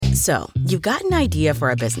So, you've got an idea for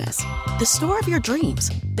a business, the store of your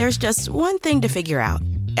dreams. There's just one thing to figure out: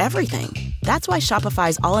 everything. That's why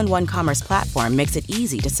Shopify's all-in-one commerce platform makes it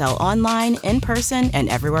easy to sell online, in person, and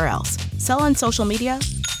everywhere else. Sell on social media,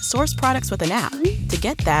 source products with an app to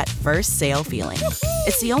get that first sale feeling.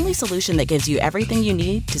 It's the only solution that gives you everything you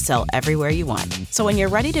need to sell everywhere you want. So when you're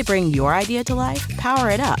ready to bring your idea to life, power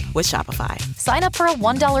it up with Shopify. Sign up for a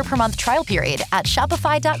 $1 per month trial period at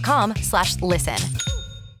shopify.com/listen.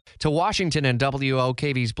 To Washington and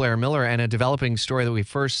WOKV's Blair Miller, and a developing story that we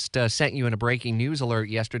first sent you in a breaking news alert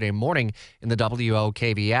yesterday morning in the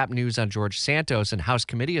WOKV app. News on George Santos and House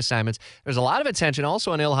committee assignments. There's a lot of attention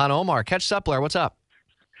also on Ilhan Omar. Catch us up, Blair. What's up?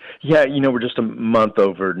 Yeah, we're just a month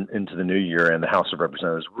over into the new year, and the House of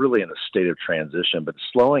Representatives really in a state of transition, but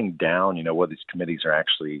slowing down, what these committees are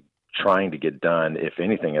actually trying to get done, if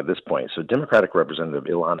anything, at this point. So Democratic Representative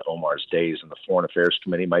Ilhan Omar's days in the Foreign Affairs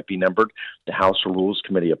Committee might be numbered. The House Rules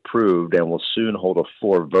Committee approved and will soon hold a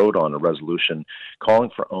floor vote on a resolution calling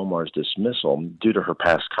for Omar's dismissal due to her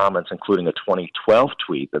past comments, including a 2012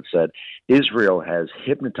 tweet that said, "Israel has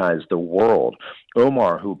hypnotized the world."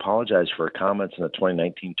 Omar, who apologized for her comments in a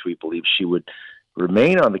 2019 tweet, believes she would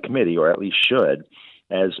remain on the committee, or at least should.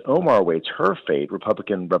 As Omar awaits her fate,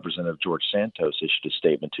 Republican Representative George Santos issued a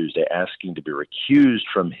statement Tuesday asking to be recused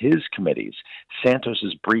from his committees.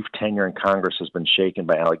 Santos's brief tenure in Congress has been shaken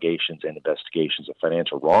by allegations and investigations of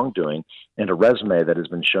financial wrongdoing and a resume that has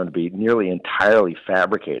been shown to be nearly entirely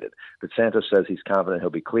fabricated. But Santos says he's confident he'll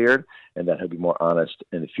be cleared and that he'll be more honest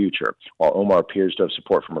in the future. While Omar appears to have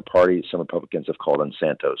support from her party, some Republicans have called on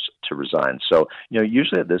Santos to resign. So,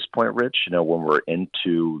 usually at this point, Rich, when we're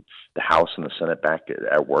into the House and the Senate back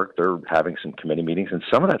at work, they're having some committee meetings, and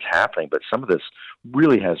some of that's happening, but some of this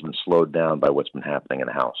really has been slowed down by what's been happening in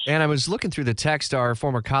the House. And I was looking through the text. Our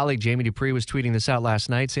former colleague, Jamie Dupree, was tweeting this out last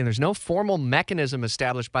night, saying there's no formal mechanism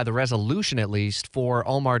established by the resolution, at least, for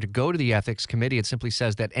Omar to go to the Ethics Committee. It simply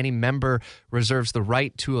says that any member reserves the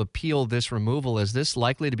right to appeal this removal. Is this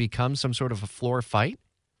likely to become some sort of a floor fight?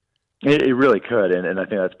 It really could, and I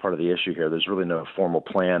think that's part of the issue here. There's really no formal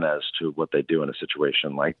plan as to what they do in a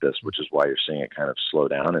situation like this, which is why you're seeing it kind of slow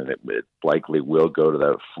down, and it likely will go to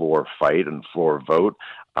that floor fight and floor vote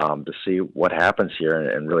to see what happens here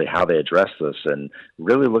and really how they address this, and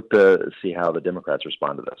really look to see how the Democrats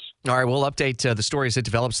respond to this. All right, we'll update the stories that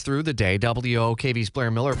develops through the day. WOKV's Blair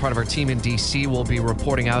Miller, part of our team in D.C., will be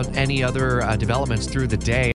reporting out any other developments through the day.